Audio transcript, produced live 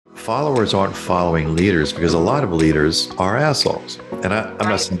followers aren't following leaders because a lot of leaders are assholes. And I'm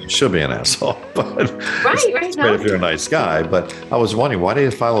not saying you should be an asshole, but it's great if you're a nice guy. But I was wondering, why do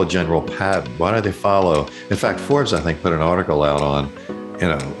they follow a general pattern? Why do they follow? In fact, Forbes, I think, put an article out on,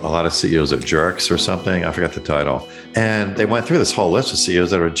 a lot of CEOs are jerks or something. I forgot the title. And they went through this whole list of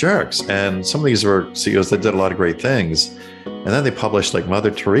CEOs that are jerks. And some of these were CEOs that did a lot of great things. And then they published like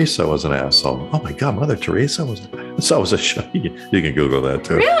Mother Teresa was an asshole. Oh my God, Mother Teresa was a show. You can Google that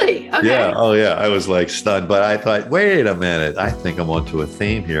too. Really? Okay. Yeah. Oh yeah. I was like stunned, but I thought, wait a minute. I think I'm onto a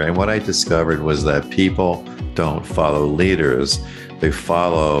theme here. And what I discovered was that people don't follow leaders. They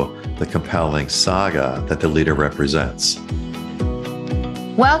follow the compelling saga that the leader represents.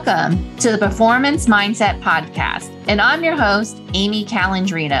 Welcome to the Performance Mindset Podcast. And I'm your host, Amy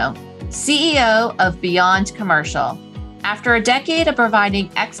Calandrino, CEO of Beyond Commercial. After a decade of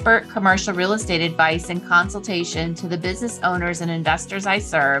providing expert commercial real estate advice and consultation to the business owners and investors I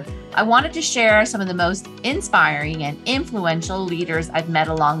serve, I wanted to share some of the most inspiring and influential leaders I've met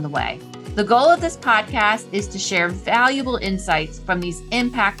along the way. The goal of this podcast is to share valuable insights from these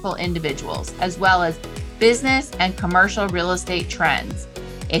impactful individuals, as well as business and commercial real estate trends.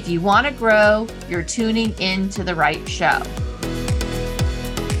 If you want to grow, you're tuning into the right show.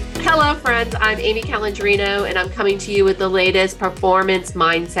 Hello, friends. I'm Amy Calandrino, and I'm coming to you with the latest Performance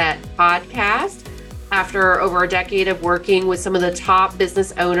Mindset podcast. After over a decade of working with some of the top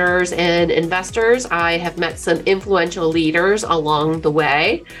business owners and investors, I have met some influential leaders along the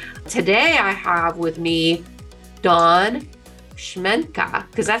way. Today, I have with me Don Schmincke,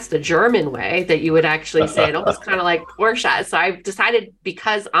 because that's the German way that you would actually say it, almost kind of like Porsche. So I've decided,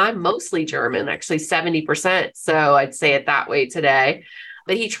 because I'm mostly German, actually 70%, so I'd say it that way today.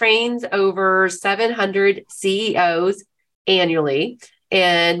 But he trains over 700 CEOs annually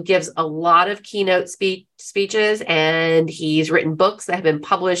and gives a lot of keynote speeches. And he's written books that have been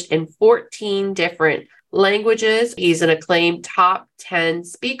published in 14 different languages. He's an acclaimed top 10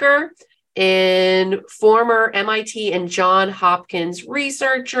 speaker and former MIT and Johns Hopkins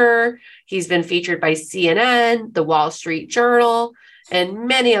researcher. He's been featured by CNN, the Wall Street Journal, and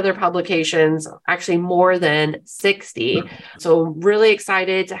many other publications, actually more than 60. So really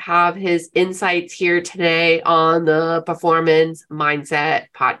excited to have his insights here today on the Performance Mindset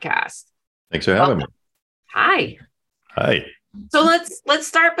Podcast. Thanks for having me. Hi. Hi. So let's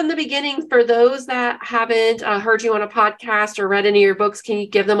start from the beginning. For those that haven't heard you on a podcast or read any of your books, can you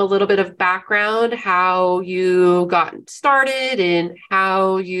give them a little bit of background, how you got started and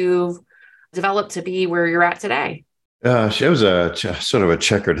how you've developed to be where you're at today? It was a sort of a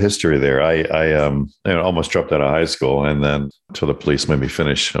checkered history there. I almost dropped out of high school, and then until the police made me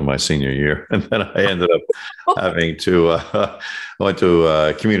finish my senior year, and then I ended up having to went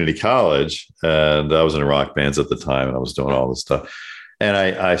to community college, and I was in rock bands at the time, and I was doing all this stuff, and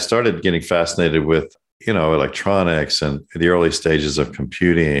I started getting fascinated with electronics and the early stages of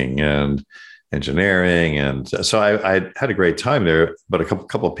computing and engineering, and so I had a great time there. But a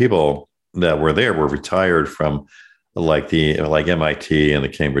couple of people that were there were retired from like MIT and the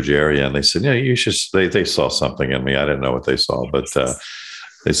Cambridge area. And they said, you should, they saw something in me. I didn't know what they saw, but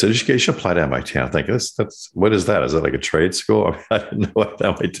they said, you should apply to MIT. I think that's, what is that? Is it like a trade school? I didn't know what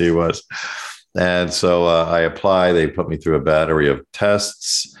MIT was. And so I applied, they put me through a battery of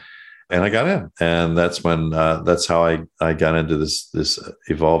tests and I got in. And that's how I got into this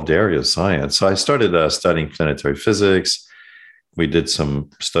evolved area of science. So I started studying planetary physics. We did some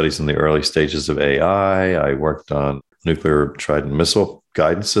studies in the early stages of AI. I worked on nuclear Trident missile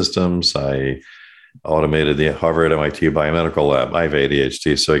guidance systems. I automated the Harvard MIT biomedical lab. I have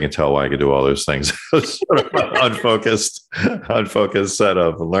ADHD, so you can tell why I could do all those things. It was sort of an unfocused set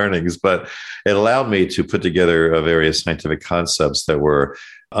of learnings, but it allowed me to put together various scientific concepts that were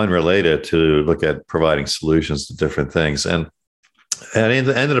unrelated to look at providing solutions to different things. And I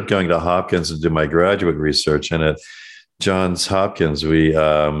ended up going to Hopkins and do my graduate research in it. Johns Hopkins,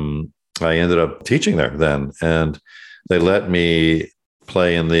 I ended up teaching there then, and they let me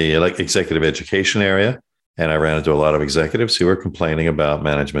play in the executive education area. And I ran into a lot of executives who were complaining about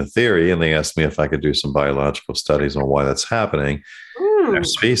management theory, and they asked me if I could do some biological studies on why that's happening in their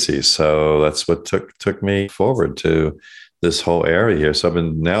species. So that's what took me forward to this whole area here. So I've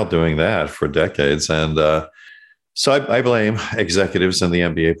been now doing that for decades, and so I blame executives in the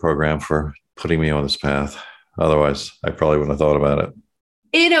MBA program for putting me on this path. Otherwise, I probably wouldn't have thought about it.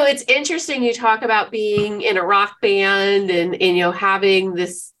 It's interesting you talk about being in a rock band and having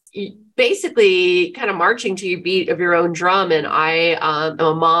this basically kind of marching to your beat of your own drum. And I am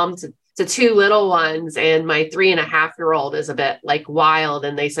a mom to to two little ones, and my 3.5-year-old is a bit like wild.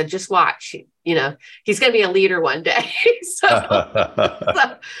 And they said, just watch, he's going to be a leader one day.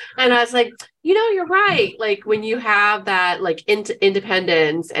 And I was like, you're right. Like when you have that like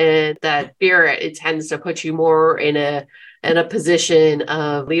independence and that spirit, it tends to put you more in a position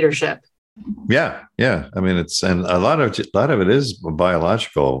of leadership. Yeah. I mean, and a lot of it is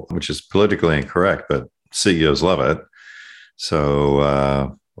biological, which is politically incorrect, but CEOs love it.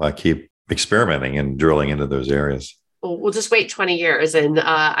 So I keep experimenting and drilling into those areas. Well, we'll just wait 20 years, and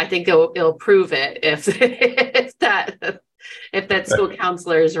I think it'll prove it if that school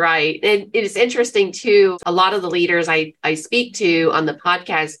counselor is right. And it is interesting too. A lot of the leaders I speak to on the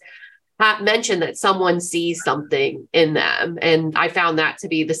podcast mentioned that someone sees something in them. And I found that to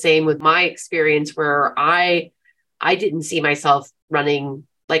be the same with my experience, where I didn't see myself running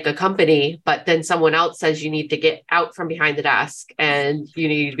like a company, but then someone else says you need to get out from behind the desk and you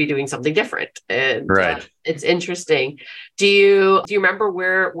need to be doing something different. And right. It's interesting. Do you remember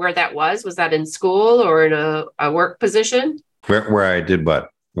where that was? Was that in school or in a work position? Where I did what?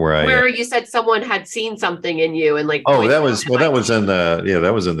 Where you said someone had seen something in you and like, that was in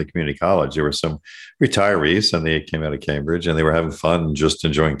the community college. There were some retirees and they came out of Cambridge and they were having fun and just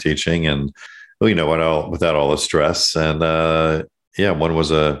enjoying teaching and without all the stress. And one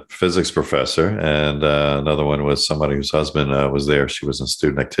was a physics professor and another one was somebody whose husband was there. She was in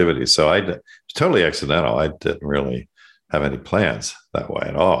student activities. So it was totally accidental. I didn't really have any plans that way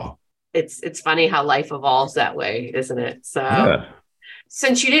at all. It's funny how life evolves that way, isn't it? So yeah.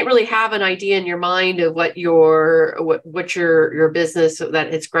 Since you didn't really have an idea in your mind of what your business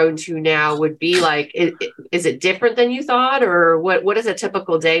that it's grown to now would be like, is it different than you thought, or what does a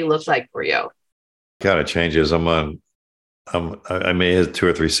typical day look like for you? God, it changes. I may hit 2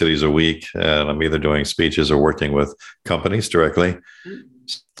 or 3 cities a week, and I'm either doing speeches or working with companies directly.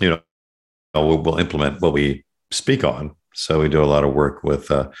 We'll implement what we speak on. So we do a lot of work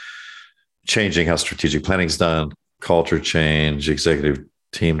with changing how strategic planning is done, culture change, executive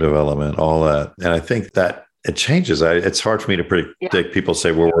team development, all that. And I think that it changes. It's hard for me to predict. Yeah. People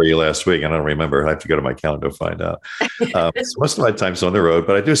say, where were you last week? I don't remember. I have to go to my calendar to find out. So most of my time's on the road,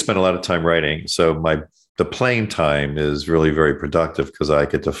 but I do spend a lot of time writing. So the plane time is really very productive because I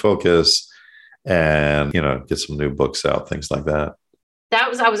get to focus and, get some new books out, things like that.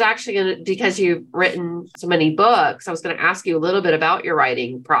 I was actually going to, because you've written so many books, I was going to ask you a little bit about your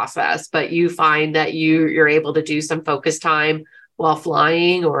writing process, but you find that you're able to do some focus time while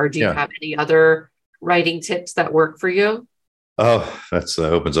flying, or do you have any other writing tips that work for you? Oh, that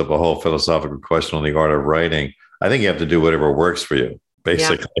opens up a whole philosophical question on the art of writing. I think you have to do whatever works for you,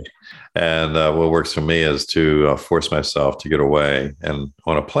 basically. Yeah. And what works for me is to force myself to get away. And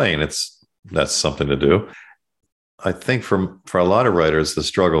on a plane, that's something to do. I think for a lot of writers, the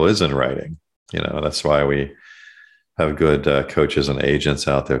struggle is in writing. That's why we have good coaches and agents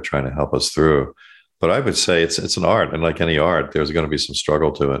out there trying to help us through. But I would say it's an art, and like any art, there's going to be some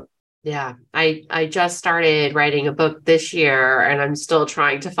struggle to it. Yeah, I just started writing a book this year, and I'm still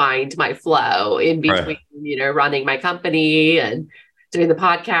trying to find my flow in between, right. Running my company and doing the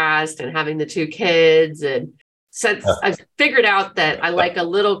podcast and having the 2 kids. And since I've figured out that I like a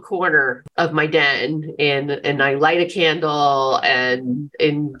little corner of my den and I light a candle and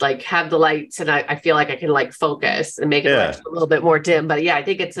like have the lights, and I feel like I can like focus and make it a little bit more dim. But yeah, I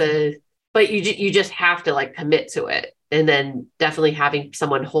think but you just have to like commit to it, and then definitely having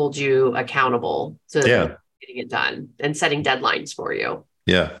someone hold you accountable to getting it done and setting deadlines for you.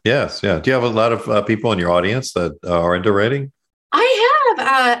 Yeah. Yes. Yeah. Do you have a lot of people in your audience that are into writing? I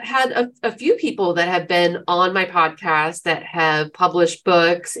have had a few people that have been on my podcast that have published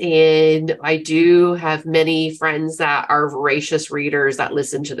books, and I do have many friends that are voracious readers that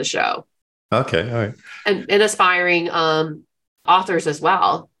listen to the show. Okay, all right. And aspiring authors as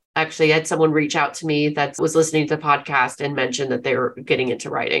well. Actually, I had someone reach out to me that was listening to the podcast and mentioned that they were getting into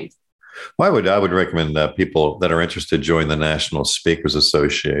writing. Well, I would recommend people that are interested join the National Speakers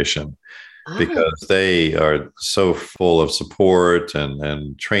Association. Because they are so full of support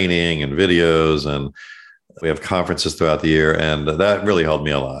and training and videos, and we have conferences throughout the year, and that really helped me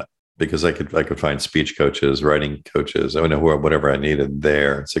a lot because I could find speech coaches, writing coaches, whatever I needed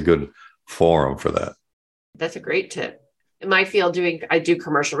there. It's a good forum for that. That's a great tip. In my field, I do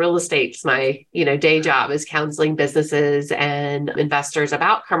commercial real estate. It's my day job is counseling businesses and investors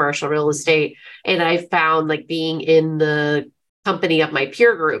about commercial real estate, and I found like being in the company of my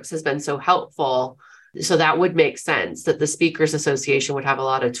peer groups has been so helpful. So that would make sense that the Speakers Association would have a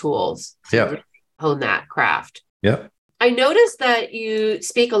lot of tools to hone that craft. Yeah. I noticed that you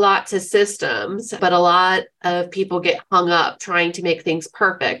speak a lot to systems, but a lot of people get hung up trying to make things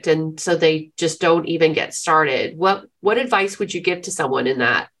perfect. And so they just don't even get started. What advice would you give to someone in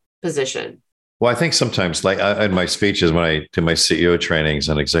that position? Well, I think sometimes, like in my speeches, when I do my CEO trainings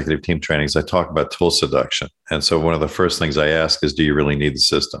and executive team trainings, I talk about tool seduction. And so one of the first things I ask is, do you really need the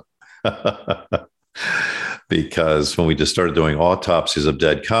system? Because when we just started doing autopsies of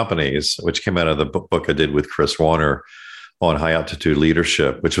dead companies, which came out of the book I did with Chris Warner on high altitude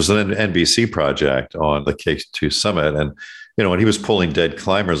leadership, which was an NBC project on the K2 summit. And, when he was pulling dead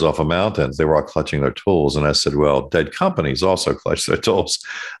climbers off of mountains, they were all clutching their tools. And I said, well, dead companies also clutch their tools.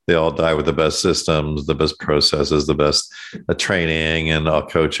 They all die with the best systems, the best processes, the best training and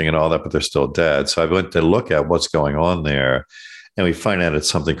coaching and all that, but they're still dead. So I went to look at what's going on there. And we find out it's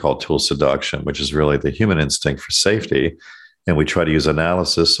something called tool seduction, which is really the human instinct for safety. And we try to use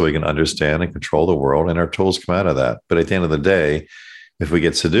analysis so we can understand and control the world, and our tools come out of that. But at the end of the day, if we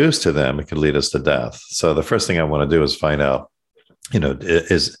get seduced to them, it could lead us to death. So the first thing I want to do is find out, and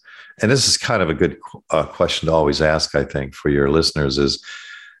this is kind of a good question to always ask, I think, for your listeners is,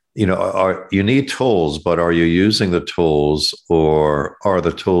 you need tools, but are you using the tools, or are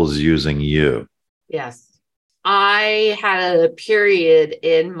the tools using you? Yes. I had a period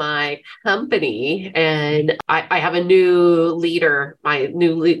in my company, and I have a new leader, my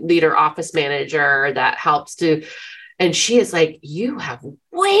new leader office manager that helps to, and she is like, you have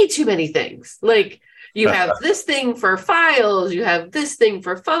way too many things. Like, you have this thing for files, you have this thing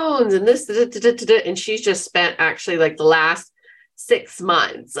for phones, and this, and she's just spent actually like the last 6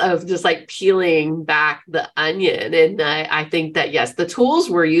 months of just like peeling back the onion. And I think that, yes, the tools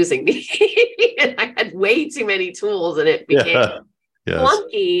were using me. And I had way too many tools, and it became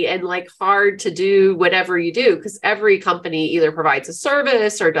clunky and like hard to do whatever you do, because every company either provides a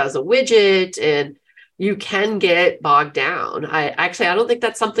service or does a widget, and you can get bogged down. I don't think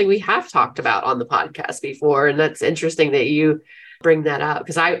that's something we have talked about on the podcast before. And that's interesting that you bring that up,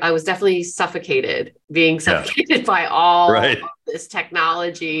 because I was definitely being suffocated by all of this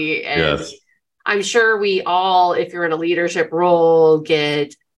technology. And I'm sure we all, if you're in a leadership role,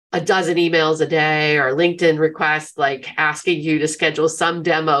 get a dozen emails a day or LinkedIn requests, like asking you to schedule some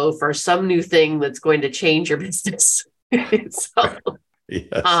demo for some new thing that's going to change your business. So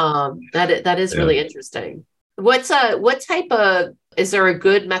that is really interesting. What type of, is there a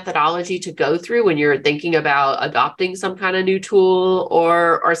good methodology to go through when you're thinking about adopting some kind of new tool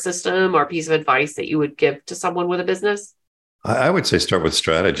or system or piece of advice that you would give to someone with a business? I would say start with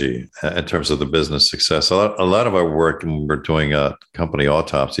strategy in terms of the business success. A lot of our work when we're doing company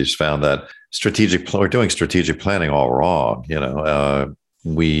autopsies found that we're doing strategic planning all wrong.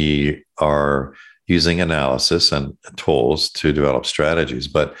 We are using analysis and tools to develop strategies.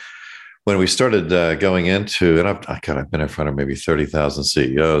 But when we started going into, and I've been in front of maybe 30,000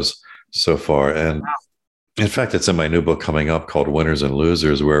 CEOs so far. And in fact, it's in my new book coming up called Winners and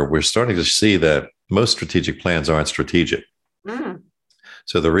Losers, where we're starting to see that most strategic plans aren't strategic.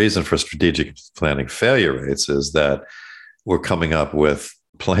 So the reason for strategic planning failure rates is that we're coming up with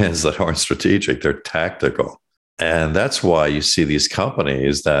plans that aren't strategic, they're tactical. And that's why you see these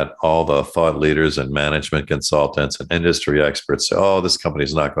companies that all the thought leaders and management consultants and industry experts say, oh, this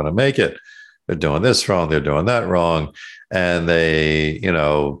company's not going to make it. They're doing this wrong. They're doing that wrong. And they,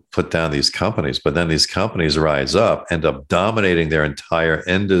 put down these companies. But then these companies rise up, end up dominating their entire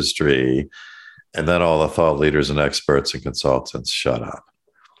industry. And then all the thought leaders and experts and consultants shut up.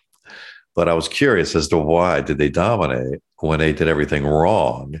 But I was curious as to why did they dominate when they did everything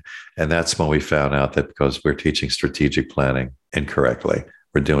wrong? And that's when we found out that because we're teaching strategic planning incorrectly,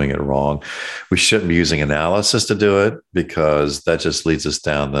 we're doing it wrong. We shouldn't be using analysis to do it, because that just leads us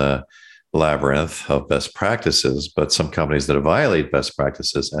down the labyrinth of best practices. But some companies that violate best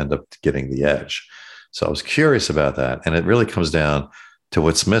practices end up getting the edge. So I was curious about that. And it really comes down to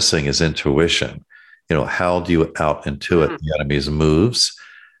what's missing is intuition. How do you out-intuit the enemy's moves?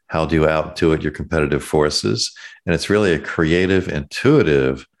 How do you out-intuit your competitive forces? And it's really a creative,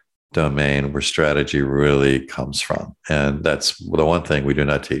 intuitive domain where strategy really comes from. And that's the one thing we do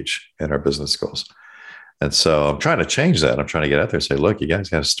not teach in our business schools. And so I'm trying to change that. I'm trying to get out there and say, look, you guys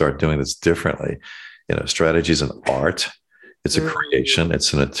got to start doing this differently. Strategy is an art. It's a creation.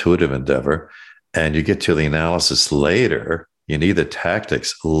 It's an intuitive endeavor. And you get to the analysis later. You need the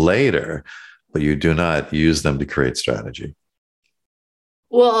tactics later, but you do not use them to create strategy.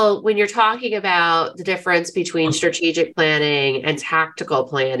 Well, when you're talking about the difference between strategic planning and tactical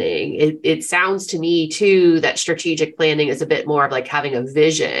planning, it sounds to me too that strategic planning is a bit more of like having a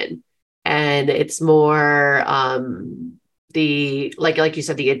vision, and it's more like you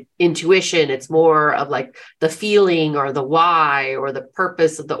said, the intuition. It's more of like the feeling or the why or the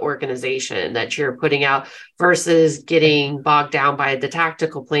purpose of the organization that you're putting out versus getting bogged down by the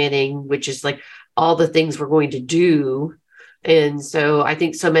tactical planning, which is like all the things we're going to do. And so I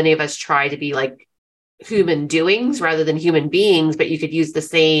think so many of us try to be like human doings rather than human beings, but you could use the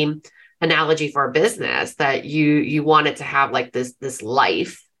same analogy for a business that you want it to have like this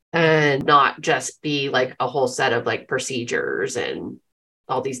life and not just be like a whole set of like procedures and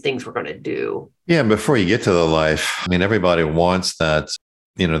all these things we're going to do. Yeah. Before you get to the life, I mean, everybody wants that,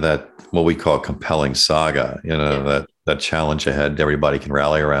 that what we call compelling saga, that challenge ahead everybody can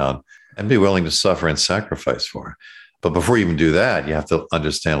rally around and be willing to suffer and sacrifice for. But before you even do that, you have to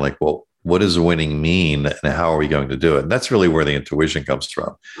understand like, well, what does winning mean and how are we going to do it? And that's really where the intuition comes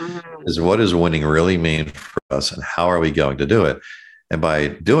from, is what does winning really mean for us and how are we going to do it? And by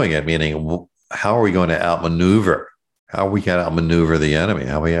doing it, meaning how are we going to outmaneuver? How are we going to outmaneuver the enemy?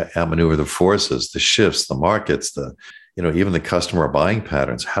 How are we outmaneuver the forces, the shifts, the markets, even the customer buying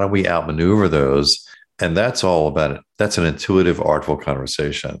patterns? How do we outmaneuver those? And that's all about it. That's an intuitive, artful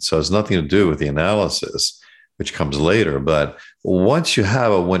conversation. So it's nothing to do with the analysis, which comes later. But once you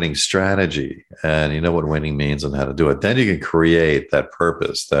have a winning strategy and you know what winning means and how to do it, then you can create that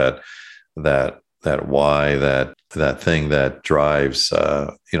purpose, that why, that thing that drives,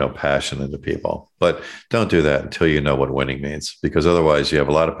 passion into people. But don't do that until you know what winning means, because otherwise you have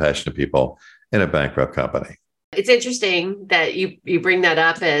a lot of passionate people in a bankrupt company. It's interesting that you bring that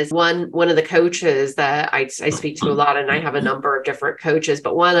up as one of the coaches that I speak to a lot, and I have a number of different coaches,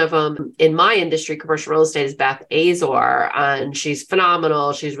 but one of them in my industry, commercial real estate, is Beth Azor, and she's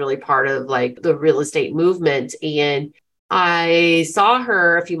phenomenal. She's really part of like the real estate movement. And I saw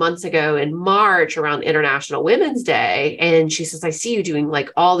her a few months ago in March around International Women's Day. And she says, I see you doing like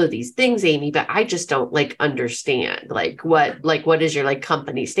all of these things, Amy, but I just don't like understand what does your like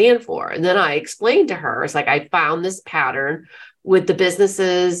company stand for? And then I explained to her, it's like, I found this pattern with the business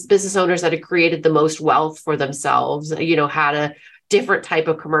owners that have created the most wealth for themselves, had a different type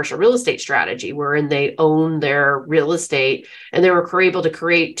of commercial real estate strategy wherein they own their real estate and they were able to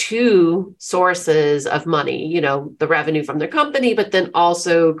create two sources of money, the revenue from their company, but then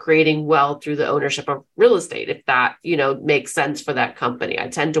also creating wealth through the ownership of real estate, if that, makes sense for that company. I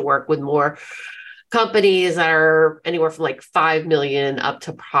tend to work with more companies that are anywhere from like 5 million up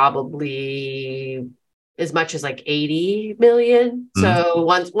to probably as much as like 80 million. So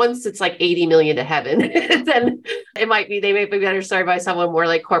once it's like 80 million to heaven, then they might be better served by someone more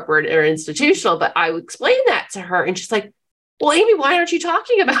like corporate or institutional. But I would explain that to her and she's like, well, Amy, why aren't you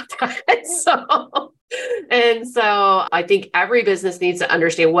talking about that? So I think every business needs to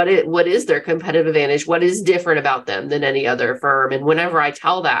understand what is their competitive advantage, what is different about them than any other firm. And whenever I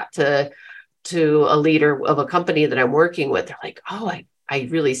tell that to a leader of a company that I'm working with, they're like, oh, I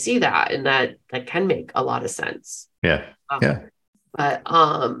really see that. And that can make a lot of sense. Yeah. But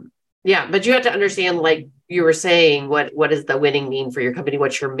you have to understand, like you were saying, what does the winning mean for your company?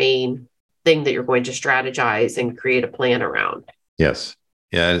 What's your main thing that you're going to strategize and create a plan around? Yes.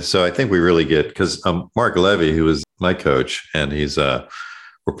 Yeah. So I think we really get, because Mark Levy, who is my coach, and he's we're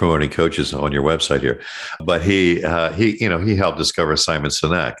promoting coaches on your website here, but he helped discover Simon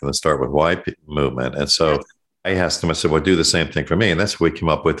Sinek and the Start With Why movement. And so I asked him, I said, well, do the same thing for me. And that's what we came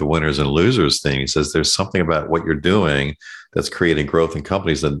up with, the winners and losers thing. He says, there's something about what you're doing that's creating growth in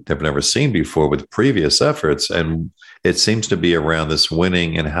companies that they've never seen before with previous efforts. And it seems to be around this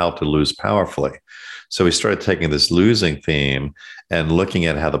winning and how to lose powerfully. So we started taking this losing theme and looking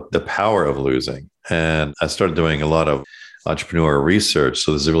at how the power of losing. And I started doing a lot of entrepreneur research.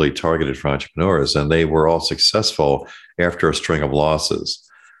 So this is really targeted for entrepreneurs. And they were all successful after a string of losses.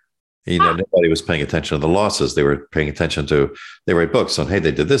 Nobody was paying attention to the losses. They were paying attention to, they write books on, hey,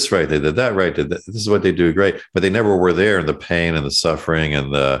 they did this right, they did that right, this is what they do great. But they never were there in the pain and the suffering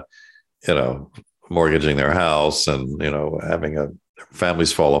and the, mortgaging their house and, having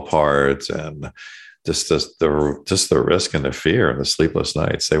families fall apart and just the risk and the fear and the sleepless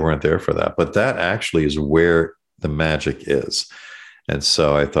nights. They weren't there for that. But that actually is where the magic is. And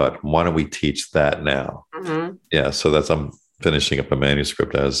so I thought, why don't we teach that now? Mm-hmm. Yeah. So I'm finishing up a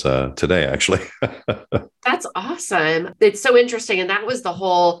manuscript as today, actually. That's awesome. It's so interesting. And that was the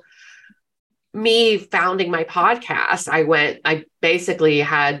whole me founding my podcast. I basically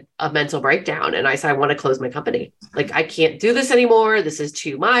had a mental breakdown and I said, I want to close my company. Like, I can't do this anymore. This is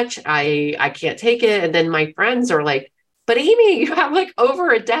too much. I can't take it. And then my friends are like, but Amy, you have like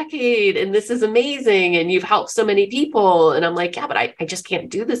over a decade and this is amazing. And you've helped so many people. And I'm like, yeah, but I just can't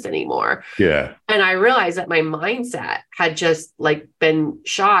do this anymore. Yeah. And I realized that my mindset had just like been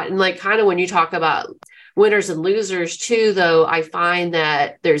shot. And like, kind of when you talk about winners and losers too, though, I find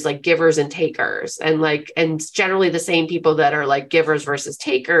that there's like givers and takers, and generally the same people that are like givers versus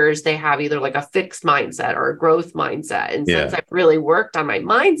takers, they have either like a fixed mindset or a growth mindset. And since I've really worked on my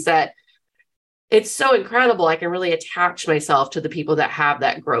mindset, it's so incredible. I can really attach myself to the people that have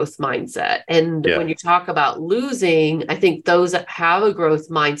that growth mindset. And when you talk about losing, I think those that have a growth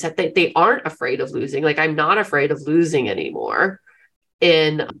mindset, they aren't afraid of losing. Like, I'm not afraid of losing anymore.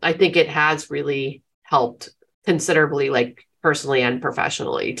 And I think it has really helped considerably, like personally and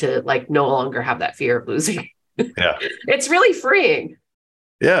professionally, to like no longer have that fear of losing. Yeah. It's really freeing.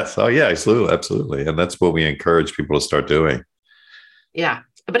 Yes. Oh yeah, absolutely. Absolutely. And that's what we encourage people to start doing. Yeah.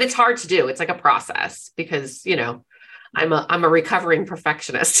 But it's hard to do. It's like a process because, you know, I'm a recovering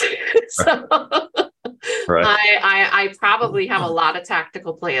perfectionist. So Right. I probably have a lot of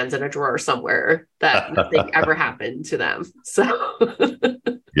tactical plans in a drawer somewhere that nothing ever happened to them. So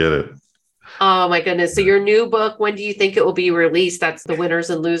Get it. Oh my goodness. So your new book, when do you think it will be released? That's the Winners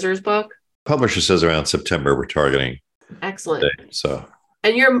and Losers book? Publisher says around September we're targeting. Excellent. So,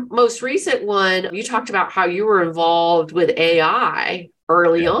 and your most recent one, you talked about how you were involved with AI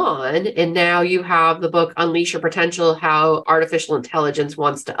early on, and now you have the book Unleash Your Potential: How Artificial Intelligence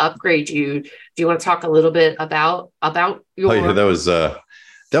Wants to Upgrade You. Do you want to talk a little bit about your? Oh yeah, that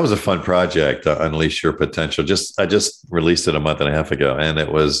was a fun project. Unleash Your Potential. I just released it a month and a half ago, and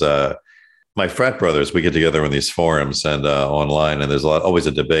it was my frat brothers. We get together in these forums and online, and there's always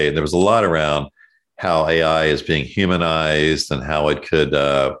a debate. There was a lot around how AI is being humanized and how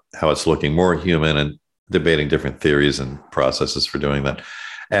it's looking more human, and debating different theories and processes for doing that.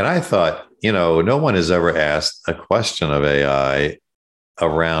 And I thought, no one has ever asked a question of AI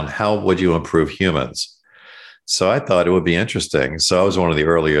around how would you improve humans? So I thought it would be interesting. So I was one of the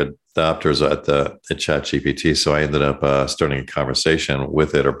early adopters at ChatGPT. So I ended up starting a conversation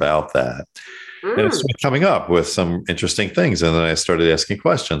with it about that. And it's coming up with some interesting things. And then I started asking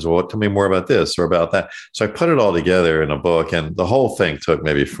questions. Well, tell me more about this or about that. So I put it all together in a book, and the whole thing took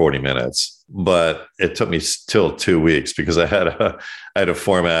maybe 40 minutes, but it took me still 2 weeks because I had to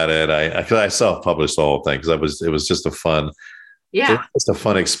format it. I self-published the whole thing because it was just a fun, it was just a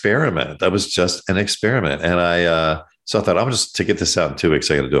fun experiment. That was just an experiment. And so I thought, to get this out in 2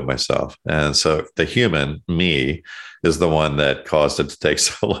 weeks, I got to do it myself. And so the human, me, is the one that caused it to take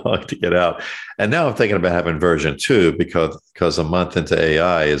so long to get out. And now I'm thinking about having version 2 because a month into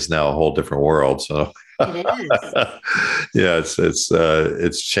AI is now a whole different world. So it is. Yeah,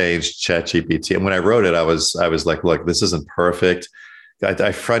 it's changed ChatGPT. And when I wrote it, I was like, look, this isn't perfect.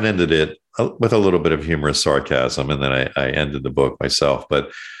 I front-ended it with a little bit of humorous sarcasm, and then I ended the book myself,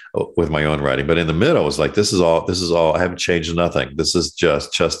 but with my own writing. But in the middle, I was like, this is all. I haven't changed nothing. This is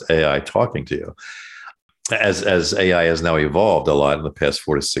just AI talking to you. As AI has now evolved a lot in the past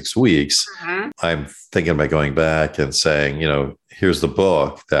 4 to 6 weeks, I'm thinking about going back and saying, here's the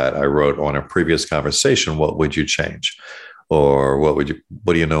book that I wrote on a previous conversation. What would you change? Or what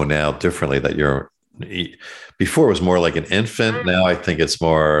do you know now differently that before it was more like an infant. Now I think it's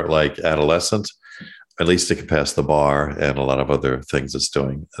more like adolescent. At least it can pass the bar and a lot of other things it's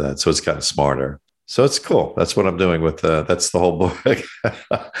doing that. So it's gotten smarter. So it's cool. That's what I'm doing with that's the whole book.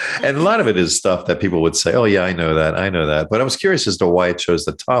 And a lot of it is stuff that people would say, oh yeah, I know that. But I was curious as to why it chose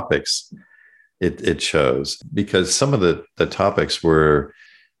the topics it chose, because some of the topics were,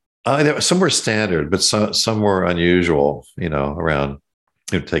 some were standard, but some were unusual, around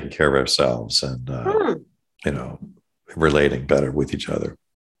taking care of ourselves and, relating better with each other.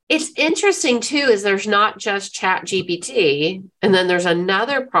 It's interesting too, is there's not just ChatGPT, and then there's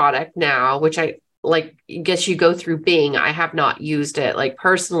another product now, which I guess you go through Bing. I have not used it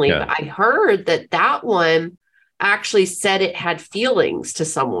personally, but I heard that one actually said it had feelings to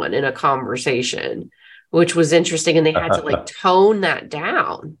someone in a conversation, which was interesting. And they had to tone that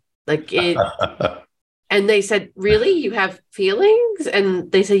down. And they said, really, you have feelings?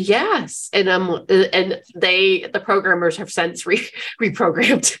 And they said, yes. And the programmers have since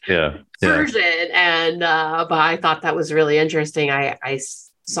reprogrammed version. And but I thought that was really interesting. I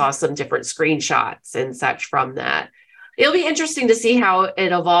saw some different screenshots and such from that. It'll be interesting to see how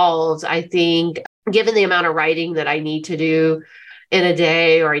it evolves. I think, given the amount of writing that I need to do in a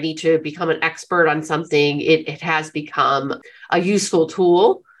day, or I need to become an expert on something, it has become a useful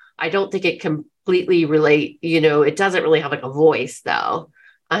tool. I don't think it completely relate, it doesn't really have a voice though.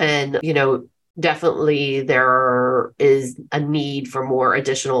 And, definitely there is a need for more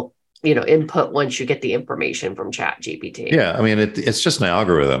additional, input once you get the information from ChatGPT. Yeah. I mean, it's just an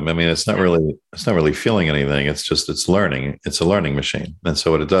algorithm. I mean, it's not really feeling anything. It's learning. It's a learning machine. And so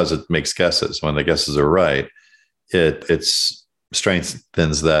what it does, it makes guesses. When the guesses are right, it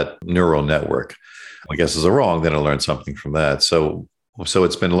strengthens that neural network. my guesses are wrong, then I learned something from that. So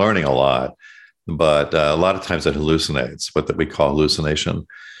it's been learning a lot, but a lot of times it hallucinates, what that we call hallucination,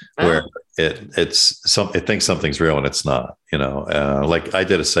 where it thinks something's real and it's not. Like I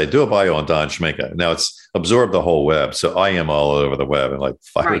did do a bio on Don Schmincke. Now it's absorbed the whole web, so I am all over the web and like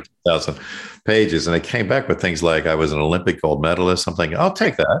 5,000 pages, and it came back with things like I was an Olympic gold medalist. I'm thinking, I'll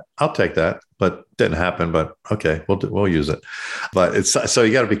take that, but didn't happen. But okay, we'll use it. But it's so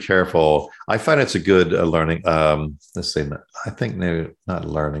you got to be careful. I find it's a good learning. Let's say, I think maybe not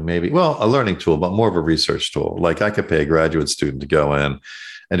learning, maybe a learning tool, but more of a research tool. Like I could pay a graduate student to go in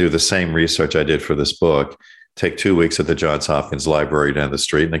and do the same research I did for this book, take 2 weeks at the Johns Hopkins Library down the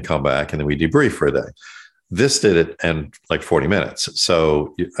street, and then come back, and then we debrief for a day. This did it in like 40 minutes.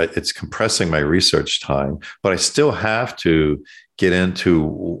 So it's compressing my research time, but I still have to get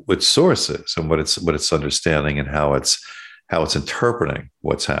into its sources and what it's understanding and how it's interpreting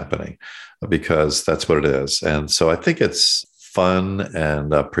what's happening, because that's what it is. And so I think it's fun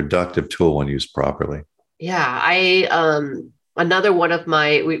and a productive tool when used properly. Yeah. Another one of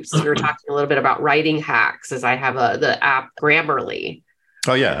we were talking a little bit about writing hacks, is I have the app Grammarly.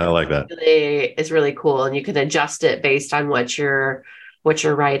 Oh yeah, I like that. It's really cool, and you can adjust it based on what you're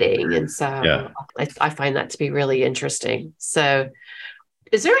writing, and so I find that to be really interesting. So,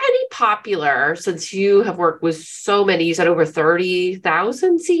 is there any popular, since you have worked with so many, you said over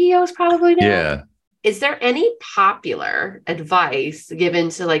 30,000 CEOs probably now? Yeah. Is there any popular advice given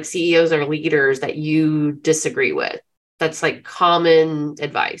to like CEOs or leaders that you disagree with? That's like common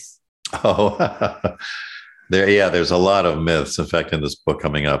advice. Oh. There's a lot of myths. In fact, in this book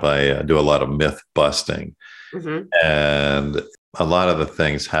coming up, I do a lot of myth busting. Mm-hmm. And a lot of the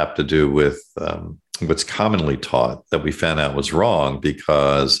things have to do with what's commonly taught that we found out was wrong,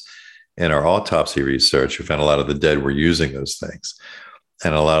 because in our autopsy research, we found a lot of the dead were using those things.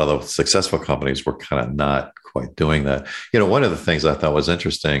 And a lot of the successful companies were kind of not quite doing that. One of the things I thought was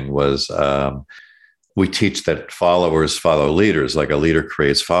interesting was we teach that followers follow leaders, like a leader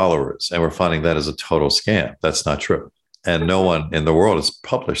creates followers. And we're finding that is a total scam. That's not true. And no one in the world has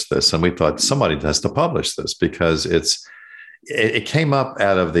published this. And we thought somebody has to publish this, because it came up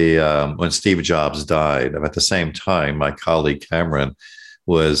out of the when Steve Jobs died. At the same time, my colleague Cameron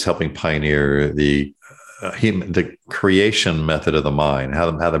was helping pioneer the creation method of the mind,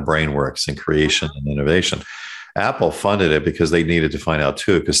 how the brain works in creation and innovation. Apple funded it because they needed to find out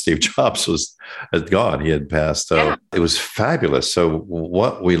too, because Steve Jobs had gone. He had passed. So It was fabulous. So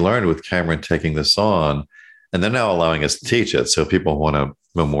what we learned with Cameron taking this on, and they're now allowing us to teach it. So people want to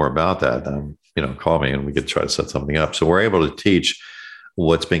know more about that, call me and we could try to set something up. So we're able to teach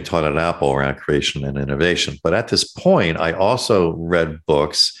what's being taught at Apple around creation and innovation. But at this point, I also read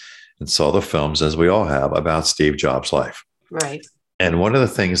books and saw the films, as we all have, about Steve Jobs' life. Right. And one of the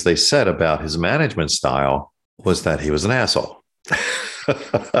things they said about his management style was that he was an asshole.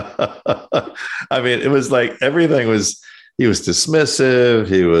 I mean, it was like he was dismissive,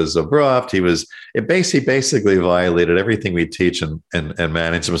 he was abrupt, it basically violated everything we teach in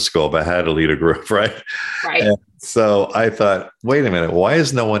management school about how to lead a group, right? Right. And so I thought, wait a minute, why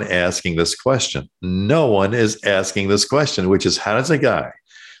is no one asking this question? No one is asking this question, which is, how does a guy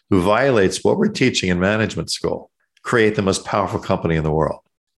who violates what we're teaching in management school create the most powerful company in the world?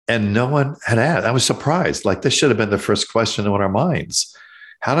 And no one had asked. I was surprised. Like, this should have been the first question in our minds.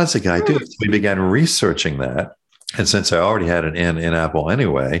 How does a guy do this? We began researching that. And since I already had an in Apple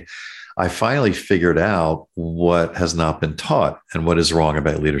anyway, I finally figured out what has not been taught and what is wrong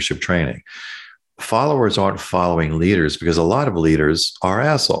about leadership training. Followers aren't following leaders because a lot of leaders are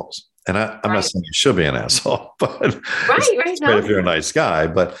assholes. And I'm not saying you should be an asshole, but it's great if you're a nice guy.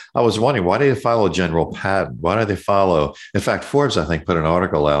 But I was wondering, why do they follow General Patton? Why do they follow? In fact, Forbes, I think, put an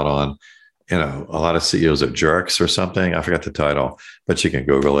article out on, a lot of CEOs are jerks or something. I forgot the title, but you can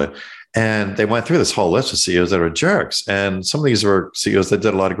Google it. And they went through this whole list of CEOs that are jerks. And some of these were CEOs that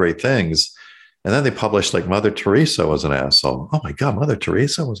did a lot of great things. And then they published like Mother Teresa was an asshole. Oh my God, Mother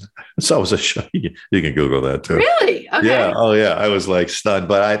Teresa was a show. You can Google that too. Really? Okay. Yeah. Oh yeah. I was like stunned,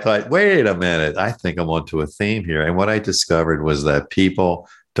 but I thought, wait a minute. I think I'm onto a theme here. And what I discovered was that people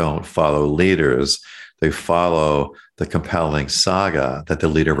don't follow leaders. They follow the compelling saga that the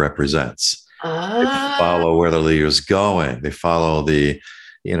leader represents. They follow where the leader's going. They follow the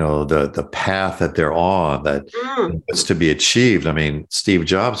path that they're on, that is to be achieved. I mean, Steve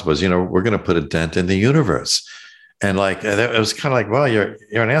Jobs was, we're going to put a dent in the universe. And like, it was kind of like, well, you're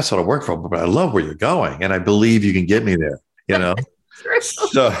an asshole to work for, but I love where you're going. And I believe you can get me there,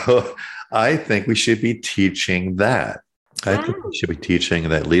 So I think we should be teaching that. I think we should be teaching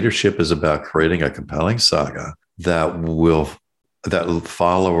that leadership is about creating a compelling saga that will that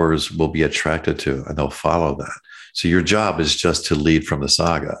followers will be attracted to, and they'll follow that. So your job is just to lead from the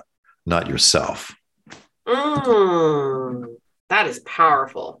saga, not yourself. That is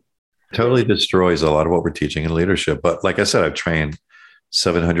powerful. Totally destroys a lot of what we're teaching in leadership. But like I said, I've trained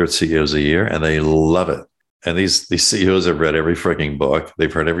 700 CEOs a year, and they love it. And these CEOs have read every freaking book.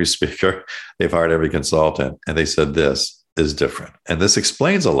 They've heard every speaker. They've hired every consultant. And they said, this is different. And this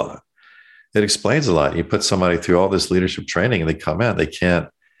explains a lot. It explains a lot. You put somebody through all this leadership training and they come out, the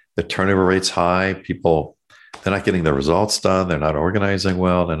turnover rate's high. People, they're not getting the results done. They're not organizing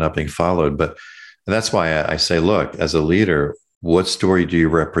well. They're not being followed. But that's why I say, look, as a leader, what story do you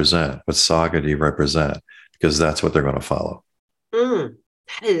represent? What saga do you represent? Because that's what they're going to follow. That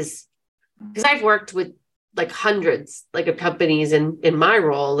is, because I've worked with like hundreds of companies in my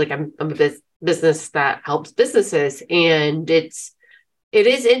role. Like I'm a business that helps businesses, and it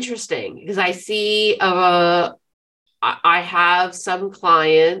is interesting because I see I have some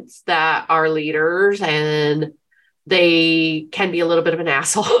clients that are leaders, and they can be a little bit of an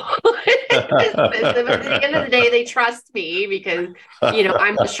asshole. But at the end of the day, they trust me because,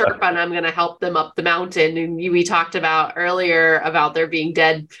 I'm the Sherpa and I'm going to help them up the mountain. And we talked about earlier about there being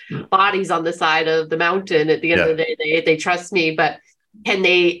dead bodies on the side of the mountain. At the end of the day, they trust me, but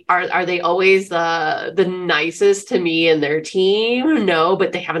are they always the nicest to me and their team? No,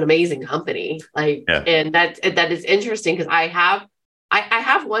 but they have an amazing company. And that is interesting because I have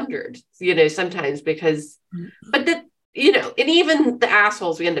wondered, sometimes because, but and even the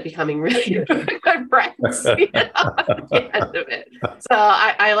assholes, we end up becoming really good friends, at the end of it. So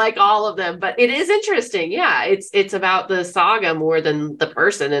I like all of them, but it is interesting. Yeah. It's about the saga more than the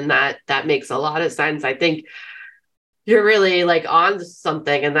person. And that makes a lot of sense. I think you're really on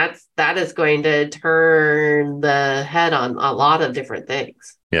something, and that is going to turn the head on a lot of different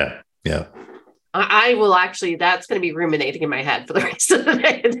things. Yeah. Yeah. I will actually, that's going to be ruminating in my head for the rest of the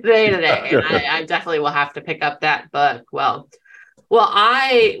day today. And I definitely will have to pick up that book. Well,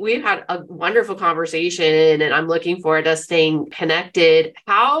 we've had a wonderful conversation, and I'm looking forward to staying connected.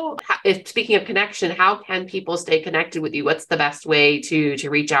 If speaking of connection, how can people stay connected with you? What's the best way to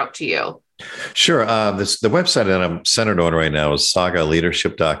reach out to you? Sure. The website that I'm centered on right now is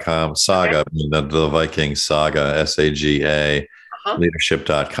sagaleadership.com. Saga, the Viking saga, SAGA.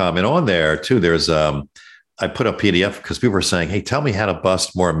 Leadership.com. And on there too, there's I put a PDF because people were saying, hey, tell me how to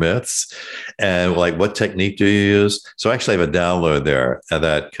bust more myths and what technique do you use? So I actually have a download there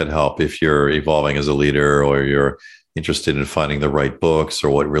that could help if you're evolving as a leader or you're interested in finding the right books or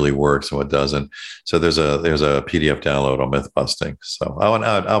what really works and what doesn't. So there's a PDF download on myth busting. So I'll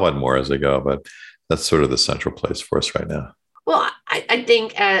add more as I go, but that's sort of the central place for us right now. Well, I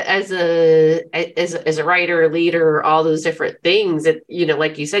think as a writer, leader, all those different things that,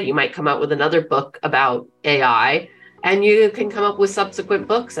 like you said, you might come out with another book about AI, and you can come up with subsequent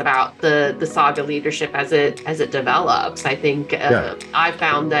books about the saga leadership as it develops. I think I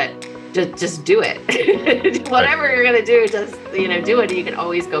found that just do it. Whatever you're going to do, just, do it. You can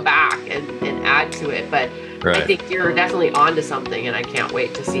always go back and add to it. But I think you're definitely onto something, and I can't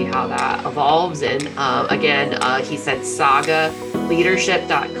wait to see how that evolves. And again, he said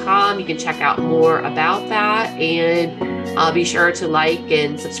sagaleadership.com. You can check out more about that, and be sure to like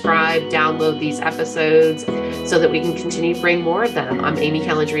and subscribe, download these episodes so that we can continue to bring more of them. I'm Amy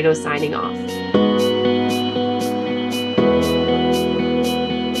Calandrino signing off.